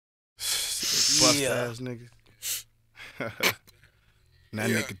Bustaz nigga. That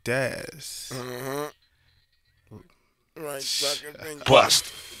nigga Daz. Right, fucking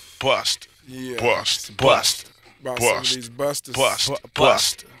Bust. Yeah. Bust. About some of these busters. Bust.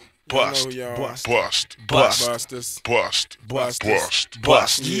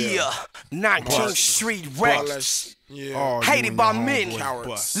 Busters. Yeah, 19th Street Records. Yeah. Hated by many,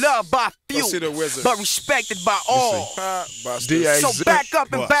 Cowards. loved by few, see the wizard. but respected by all. Busters. So back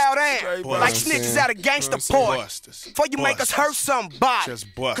up and bow down, Bust. like snitches out of gangsta port. Before you make us hurt somebody,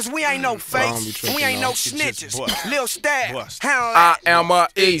 cause we ain't no fakes, we ain't no snitches. Lil Stab, I am a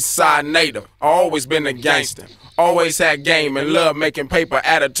east side native, always been a gangster. Always had game and love making paper,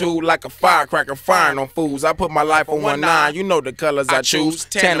 attitude like a firecracker firing on fools. I put my life on 1-9, you know the colors I choose.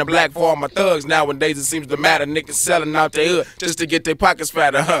 Tan and black for all my thugs, nowadays it seems to matter. Niggas selling out their hood just to get their pockets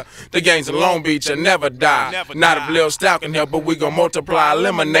fatter, huh? The gangs in Long Beach will never die. Not if Lil Stout can help, but we gon' multiply,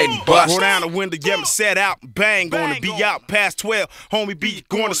 eliminate and bust. Roll down the window, yeah, me set out, bang, gonna be out past 12. Homie beat,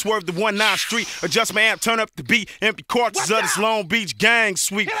 going to swerve the 19th Street. Adjust my amp, turn up the beat. Empty cartridges of this Long Beach gang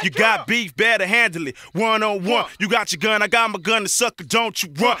sweep. You got beef, better handle it. 1-on-1, you got your gun, I got my gun, the sucker, don't you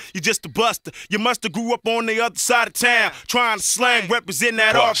run. You just a buster. You must have grew up on the other side of town, trying to slang, representing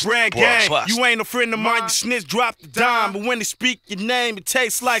that off-brand gang. You ain't a friend of mine, you snitch, drop the dime. But when they speak your name, it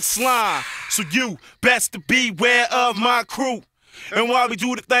tastes like slime. So you best to beware of my crew. And while we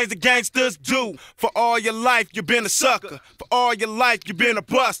do the things the gangsters do, for all your life you been a sucker, for all your life you been a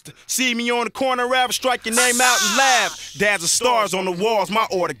buster. See me on the corner rapper, strike your name out and laugh. Dads and stars on the walls, my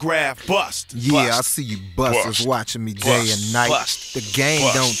autograph. Bust. Yeah, I see you busters watching me day and night. The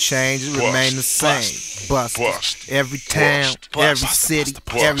game don't change, it remain the same. Busters. Every town, every city,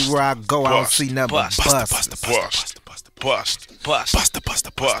 everywhere I go, I don't see nothing but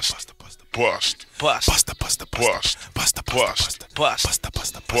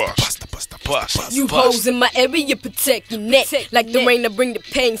busters. You hoes in my area protect your neck like the rain to bring the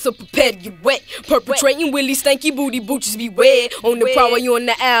pain, so prepare to get wet. Perpetrating willy stanky booty booches beware. On the prowl, you on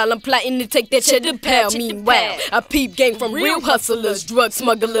the owl, I'm plotting to take that cheddar pal. Meanwhile, I peep game from real hustlers, drug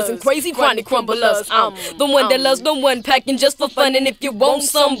smugglers, and crazy chronic crumblers. I'm the one that loves the one packing just for fun, and if you want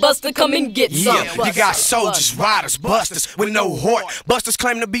some, buster, come and get some. Yeah, you got soldiers, riders, busters with no heart. Busters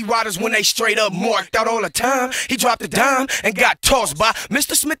claim to be riders when they straight up marked out all the time. He dropped a dime and got tossed by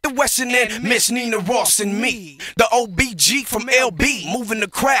Mr. Smith the Wesson and Miss Nina Ross and me. The OBG from LB, moving the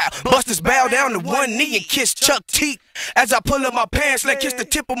crowd. Busters bow down to one knee and kiss Chuck T. As I pull up my pants, let kiss the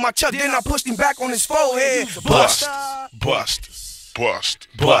tip of my Chuck, then I pushed him back on his forehead. Bust.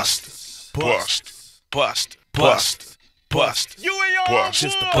 You and your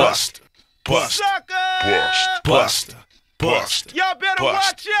bust. Y'all better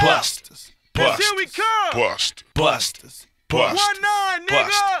watch out. Cause here we come. 1-9,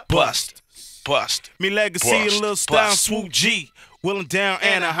 nigga. Me legacy and Lil Style, Swoop G. Willing down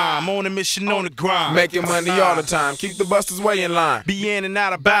Anaheim, on a mission on the grind. Making money all the time, keep the busters way in line. Be in and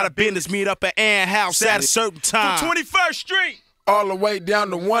out about a business, meet up at Ann House at a certain time. From 21st Street. All the way down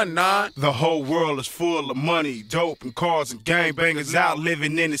to 1-9. The whole world is full of money, dope, and cars, and gangbangers out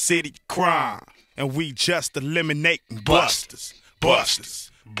living in the city of crime. And we just eliminating busters.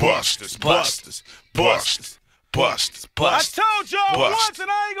 I told y'all once and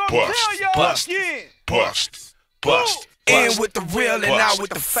I ain't gonna tell y'all again. In with the real and out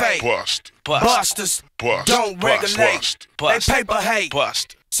with the fake. Busters don't regulate, they paper hate.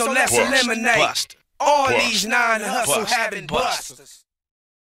 So let's eliminate all these 9 hustle having busters.